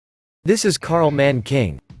This is Karl-Man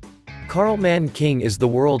King. Karl-Man King is the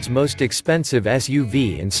world's most expensive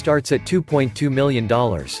SUV and starts at $2.2 million.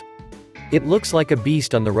 It looks like a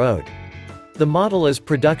beast on the road. The model as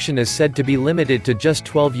production is said to be limited to just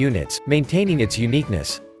 12 units, maintaining its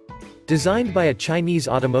uniqueness. Designed by a Chinese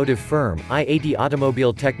automotive firm, i-80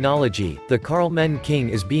 Automobile Technology, the Karl-Man King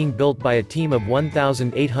is being built by a team of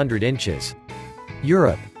 1,800 inches.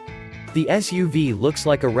 Europe. The SUV looks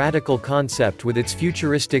like a radical concept with its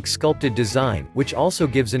futuristic sculpted design, which also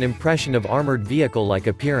gives an impression of armored vehicle-like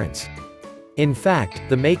appearance. In fact,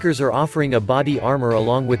 the makers are offering a body armor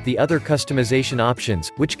along with the other customization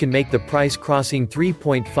options, which can make the price crossing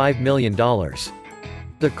 $3.5 million.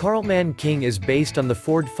 The Karl-Man King is based on the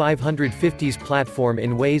Ford 550's platform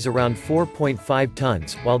and weighs around 4.5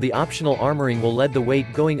 tons, while the optional armoring will lead the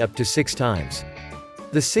weight going up to 6 times.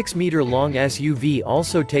 The 6-meter-long SUV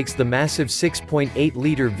also takes the massive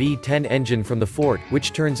 6.8-liter V10 engine from the Ford,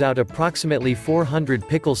 which turns out approximately 400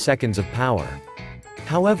 picoseconds of power.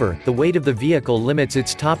 However, the weight of the vehicle limits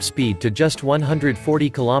its top speed to just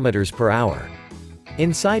 140 km per hour.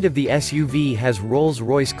 Inside of the SUV has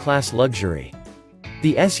Rolls-Royce class luxury.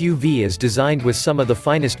 The SUV is designed with some of the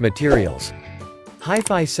finest materials.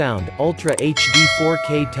 Hi-Fi sound, Ultra HD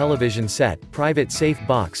 4K television set, private safe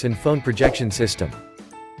box and phone projection system.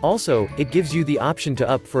 Also, it gives you the option to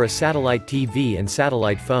opt for a satellite TV and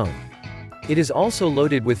satellite phone. It is also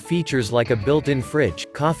loaded with features like a built-in fridge,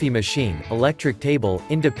 coffee machine, electric table,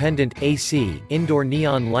 independent AC, indoor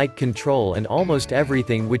neon light control and almost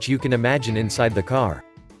everything which you can imagine inside the car.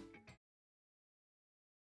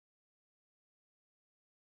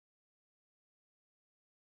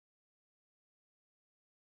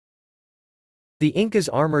 The Inca's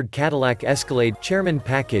armored Cadillac Escalade Chairman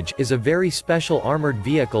Package is a very special armored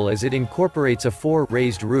vehicle as it incorporates a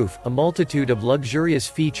 4-raised roof, a multitude of luxurious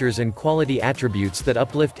features and quality attributes that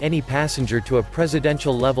uplift any passenger to a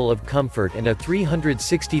presidential level of comfort, and a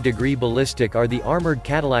 360-degree ballistic. The armored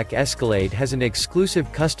Cadillac Escalade has an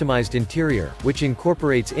exclusive customized interior, which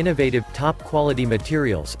incorporates innovative, top-quality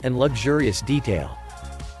materials, and luxurious detail.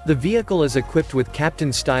 The vehicle is equipped with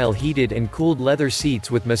captain-style heated and cooled leather seats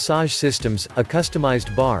with massage systems, a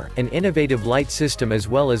customized bar, an innovative light system as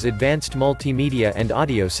well as advanced multimedia and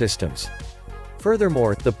audio systems.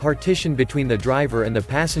 Furthermore, the partition between the driver and the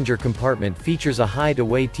passenger compartment features a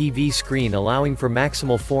hide-away TV screen allowing for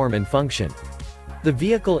maximal form and function. The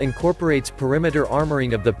vehicle incorporates perimeter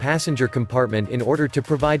armoring of the passenger compartment in order to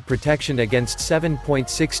provide protection against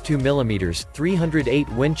 7.62 mm, 308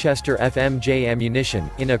 Winchester FMJ ammunition,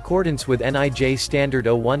 in accordance with NIJ Standard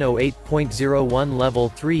 0108.01 Level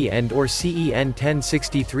 3 and/or CEN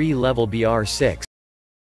 1063 Level BR6.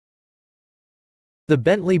 The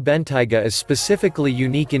Bentley Bentayga is specifically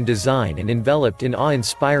unique in design and enveloped in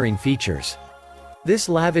awe-inspiring features. This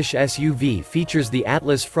lavish SUV features the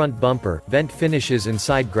Atlas front bumper, vent finishes and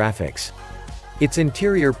side graphics. Its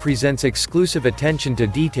interior presents exclusive attention to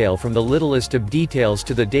detail, from the littlest of details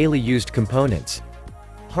to the daily used components.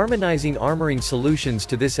 Harmonizing armoring solutions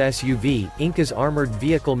to this SUV, Inca's armored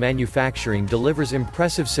vehicle manufacturing delivers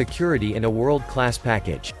impressive security in a world-class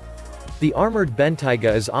package. The armored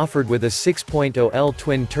Bentayga is offered with a 6.0L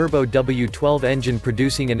twin-turbo W12 engine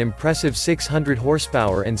producing an impressive 600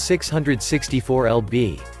 horsepower and 664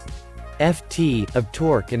 lb-ft of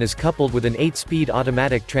torque, and is coupled with an 8-speed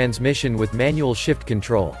automatic transmission with manual shift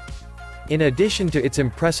control. In addition to its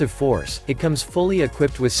impressive force, it comes fully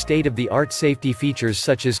equipped with state-of-the-art safety features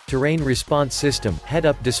such as terrain response system,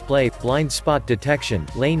 head-up display, blind spot detection,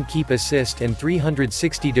 lane keep assist and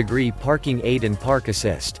 360-degree parking aid and park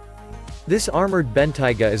assist. This armored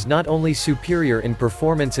Bentayga is not only superior in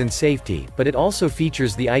performance and safety, but it also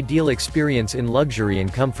features the ideal experience in luxury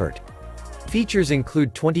and comfort. Features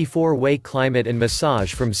include 24-way climate and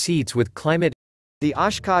massage from seats with climate. The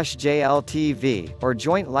Oshkosh JLTV, or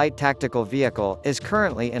Joint Light Tactical Vehicle, is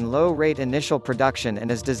currently in low-rate initial production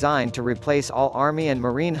and is designed to replace all Army and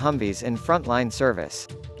Marine Humvees in frontline service.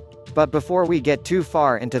 But before we get too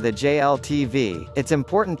far into the JLTV, it's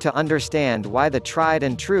important to understand why the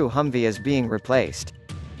tried-and-true Humvee is being replaced.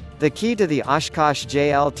 The key to the Oshkosh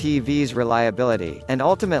JLTV's reliability, and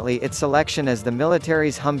ultimately its selection as the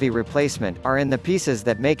military's Humvee replacement, are in the pieces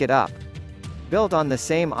that make it up. Built on the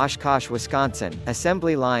same Oshkosh, Wisconsin,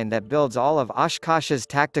 assembly line that builds all of Oshkosh's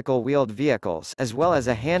tactical wheeled vehicles, as well as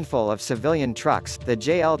a handful of civilian trucks, the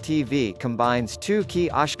JLTV combines two key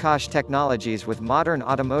Oshkosh technologies with modern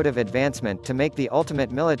automotive advancement to make the ultimate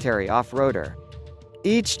military off-roader.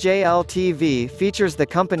 Each JLTV features the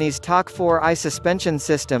company's TOC4i suspension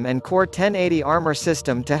system and Core 1080 armor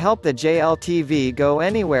system to help the JLTV go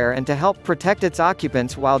anywhere and to help protect its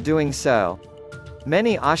occupants while doing so.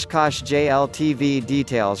 Many Oshkosh JLTV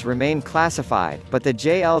details remain classified, but the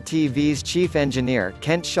JLTV's chief engineer,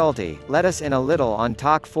 Kent Schulte, let us in a little on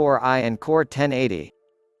TOC-4I and Core 1080.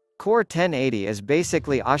 Core 1080 is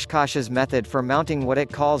basically Oshkosh's method for mounting what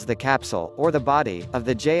it calls the capsule, or the body, of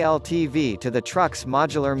the JLTV to the truck's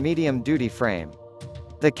modular medium-duty frame.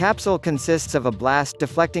 The capsule consists of a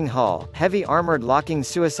blast-deflecting hull, heavy armored locking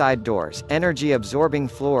suicide doors, energy-absorbing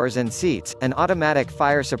floors and seats, an automatic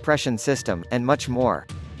fire suppression system, and much more.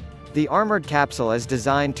 The armored capsule is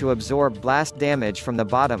designed to absorb blast damage from the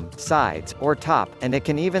bottom, sides, or top, and it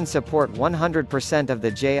can even support 100% of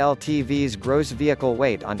the JLTV's gross vehicle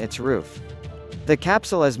weight on its roof. The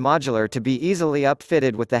capsule is modular to be easily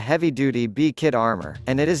upfitted with the heavy-duty B-kit armor,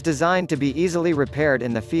 and it is designed to be easily repaired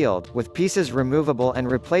in the field, with pieces removable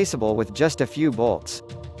and replaceable with just a few bolts.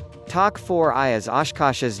 TOC-4I is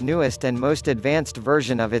Oshkosh's newest and most advanced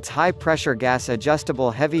version of its high-pressure gas-adjustable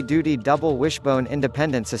heavy-duty double wishbone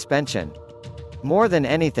independent suspension. More than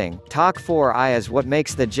anything, TOC-4I is what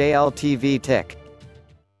makes the JLTV tick.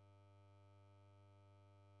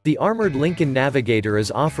 The armored Lincoln Navigator is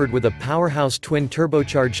offered with a powerhouse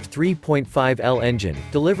twin-turbocharged 3.5L engine,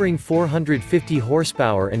 delivering 450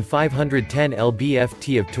 horsepower and 510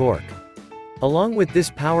 lb-ft of torque. Along with this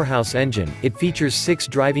powerhouse engine, it features 6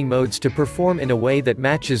 driving modes to perform in a way that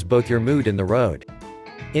matches both your mood and the road.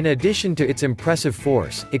 In addition to its impressive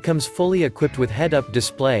force, it comes fully equipped with head-up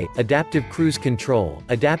display, adaptive cruise control,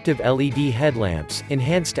 adaptive LED headlamps,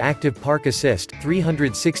 enhanced active park assist,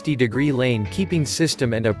 360-degree lane keeping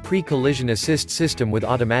system and a pre-collision assist system with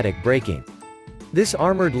automatic braking. This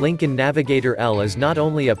armored Lincoln Navigator L is not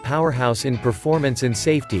only a powerhouse in performance and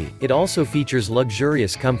safety, it also features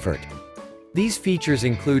luxurious comfort. These features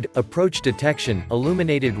include, approach detection,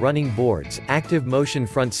 illuminated running boards, active motion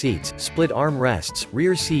front seats, split arm rests,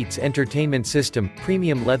 rear seats entertainment system,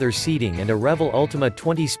 premium leather seating and a Revel Ultima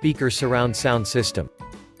 20-speaker surround sound system.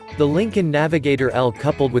 The Lincoln Navigator L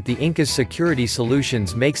coupled with the Incas security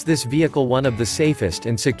solutions makes this vehicle one of the safest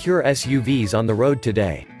and secure SUVs on the road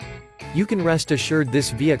today. You can rest assured this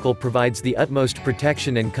vehicle provides the utmost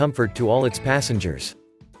protection and comfort to all its passengers.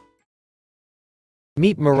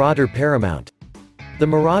 Meet Marauder Paramount. The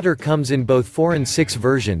Marauder comes in both 4 and 6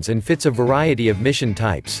 versions and fits a variety of mission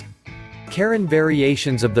types. Current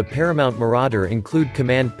variations of the Paramount Marauder include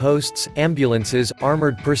command posts, ambulances,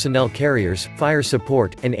 armored personnel carriers, fire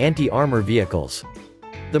support, and anti-armor vehicles.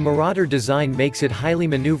 The Marauder design makes it highly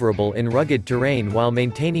maneuverable in rugged terrain while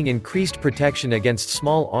maintaining increased protection against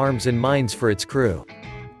small arms and mines for its crew.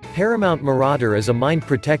 Paramount Marauder is a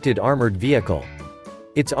mine-protected armored vehicle.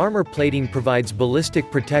 Its armor plating provides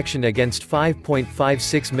ballistic protection against 5.56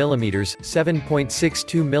 mm,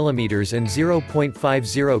 7.62 mm and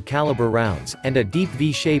 0.50 caliber rounds, and a deep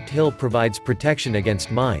V-shaped hill provides protection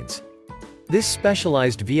against mines. This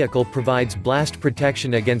specialized vehicle provides blast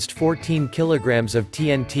protection against 14 kg of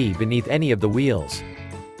TNT beneath any of the wheels.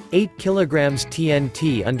 8 kg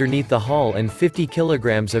TNT underneath the hull and 50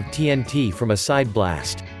 kg of TNT from a side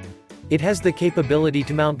blast. It has the capability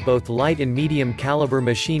to mount both light and medium caliber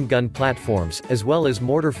machine gun platforms, as well as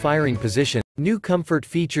mortar firing position. New comfort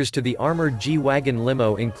features to the armored G-Wagon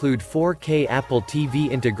limo include 4K Apple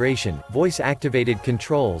TV integration, voice-activated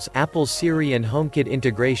controls, Apple Siri and HomeKit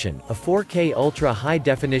integration, a 4K Ultra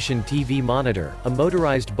High-Definition TV monitor, a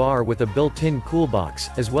motorized bar with a built-in cool box,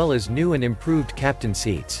 as well as new and improved captain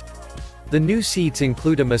seats. The new seats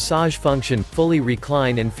include a massage function, fully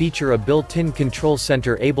recline and feature a built-in control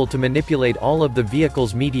center able to manipulate all of the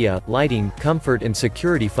vehicle's media, lighting, comfort and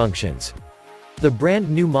security functions. The brand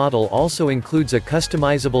new model also includes a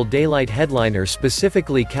customizable daylight headliner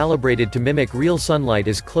specifically calibrated to mimic real sunlight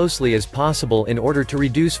as closely as possible in order to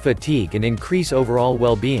reduce fatigue and increase overall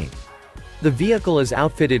well-being. The vehicle is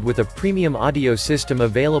outfitted with a premium audio system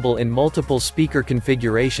available in multiple speaker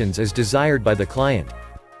configurations as desired by the client.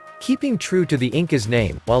 Keeping true to the Incas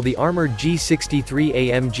name, while the armored G63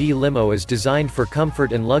 AMG limo is designed for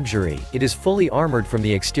comfort and luxury, it is fully armored from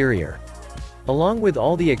the exterior. Along with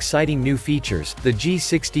all the exciting new features, the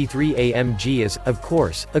G63 AMG is, of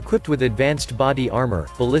course, equipped with advanced body armor,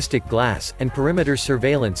 ballistic glass, and perimeter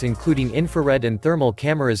surveillance including infrared and thermal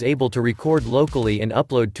cameras able to record locally and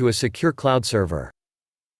upload to a secure cloud server.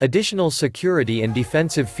 Additional security and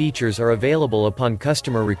defensive features are available upon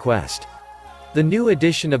customer request. The new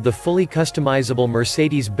edition of the fully customizable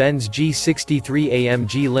Mercedes-Benz G63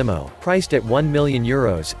 AMG limo, priced at €1 million,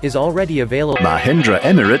 is already available. Mahindra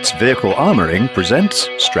Emirates Vehicle Armouring presents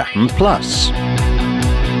Stratton Plus.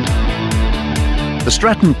 The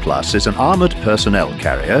Stratton Plus is an armoured personnel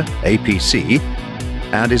carrier, APC,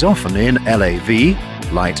 and is often in LAV,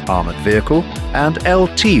 Light Armored Vehicle and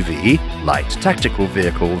LTV Light Tactical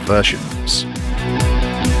Vehicle versions.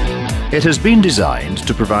 It has been designed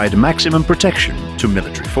to provide maximum protection to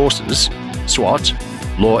military forces, SWAT,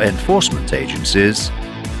 law enforcement agencies,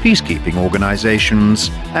 peacekeeping organizations,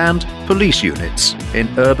 and police units in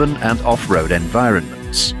urban and off-road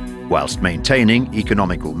environments, whilst maintaining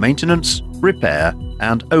economical maintenance, repair,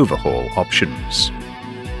 and overhaul options.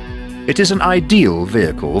 It is an ideal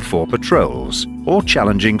vehicle for patrols or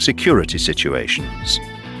challenging security situations,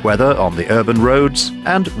 whether on the urban roads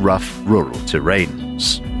and rough rural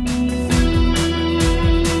terrains.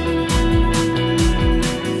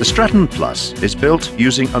 The Stratton Plus is built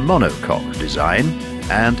using a monocoque design,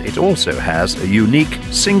 and it also has a unique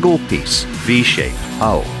single-piece V-shaped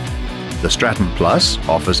hull. The Stratton Plus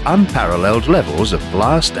offers unparalleled levels of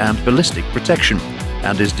blast and ballistic protection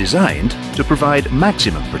and is designed to provide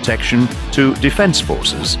maximum protection to defense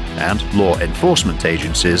forces and law enforcement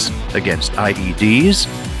agencies against IEDs,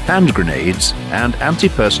 hand grenades, and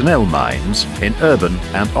anti-personnel mines in urban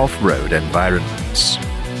and off-road environments.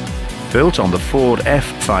 Built on the Ford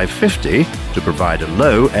F550 to provide a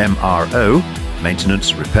low MRO,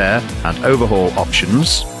 maintenance, repair, and overhaul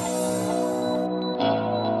options,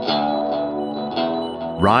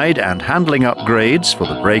 ride and handling upgrades for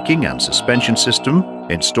the braking and suspension system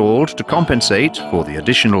installed to compensate for the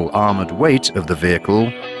additional armoured weight of the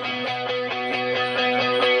vehicle,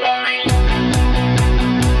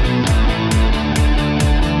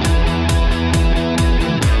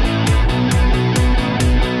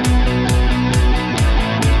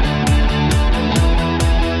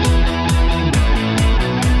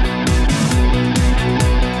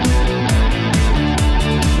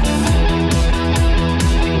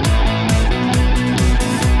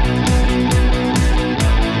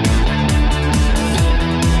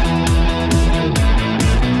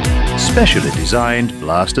 specially designed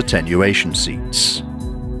blast attenuation seats.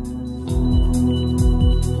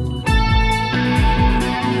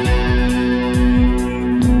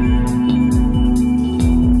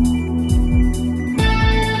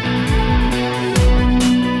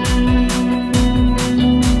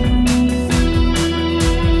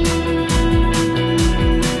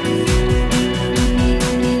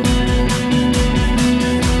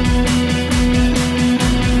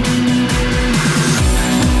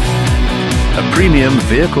 Premium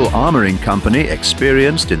vehicle armouring company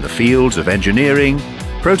experienced in the fields of engineering,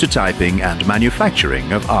 prototyping and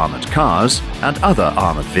manufacturing of armoured cars and other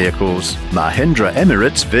armoured vehicles, Mahindra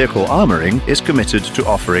Emirates Vehicle Armouring is committed to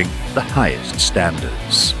offering the highest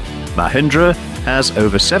standards. Mahindra has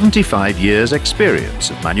over 75 years' experience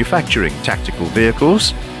of manufacturing tactical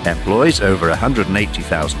vehicles, employs over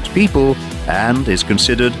 180,000 people, and is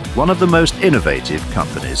considered one of the most innovative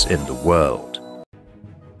companies in the world.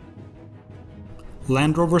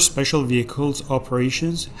 Land Rover Special Vehicles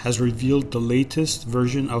Operations has revealed the latest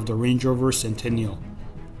version of the Range Rover Centennial,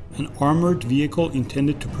 an armored vehicle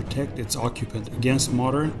intended to protect its occupant against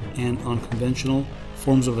modern and unconventional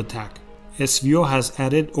forms of attack. SVO has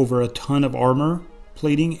added over a ton of armor,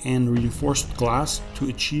 plating, and reinforced glass to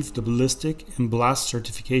achieve the ballistic and blast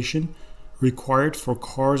certification required for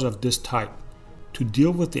cars of this type. To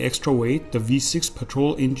deal with the extra weight, the V6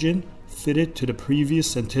 Patrol engine fitted to the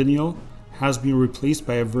previous Centennial has been replaced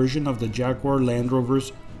by a version of the Jaguar Land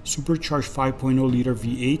Rover's supercharged 5.0-liter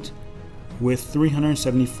V8 with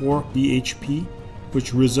 374 bhp,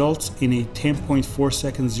 which results in a 10.4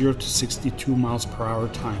 second 0 to 62 miles per hour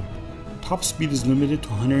time. Top speed is limited to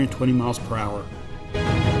 120 miles per hour.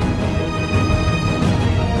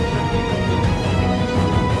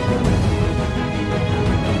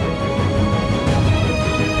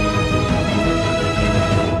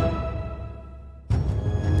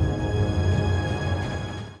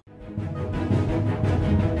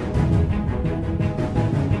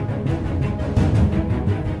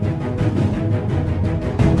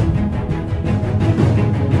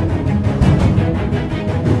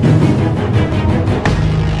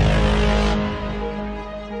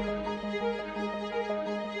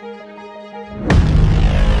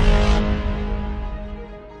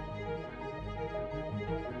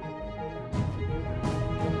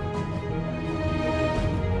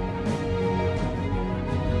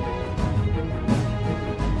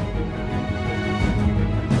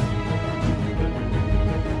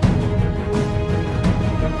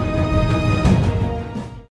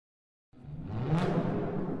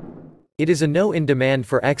 It is a no in demand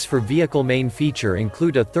for X for vehicle main feature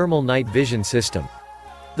include a thermal night vision system.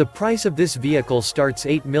 The price of this vehicle starts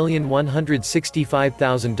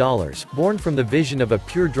 $8,165,000. Born from the vision of a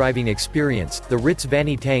pure driving experience, the Ritz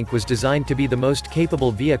Vanny tank was designed to be the most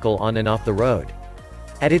capable vehicle on and off the road.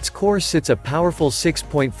 At its core sits a powerful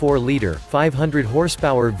 6.4-liter,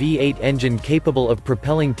 500-horsepower V8 engine capable of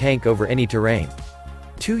propelling tank over any terrain.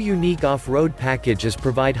 Two unique off-road packages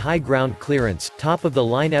provide high ground clearance,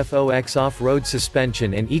 top-of-the-line FOX off-road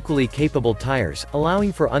suspension and equally capable tires,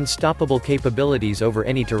 allowing for unstoppable capabilities over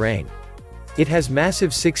any terrain. It has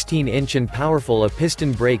massive 16-inch and powerful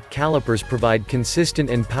piston brake calipers provide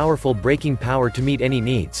consistent and powerful braking power to meet any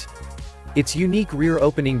needs. Its unique rear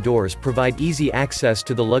opening doors provide easy access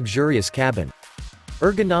to the luxurious cabin.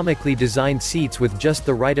 Ergonomically designed seats with just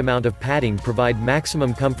the right amount of padding provide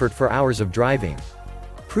maximum comfort for hours of driving.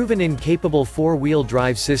 Proven and capable four-wheel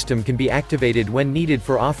drive system can be activated when needed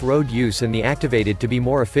for off-road use and deactivated to be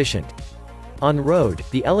more efficient. On road,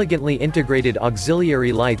 the elegantly integrated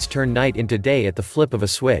auxiliary lights turn night into day at the flip of a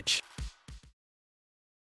switch.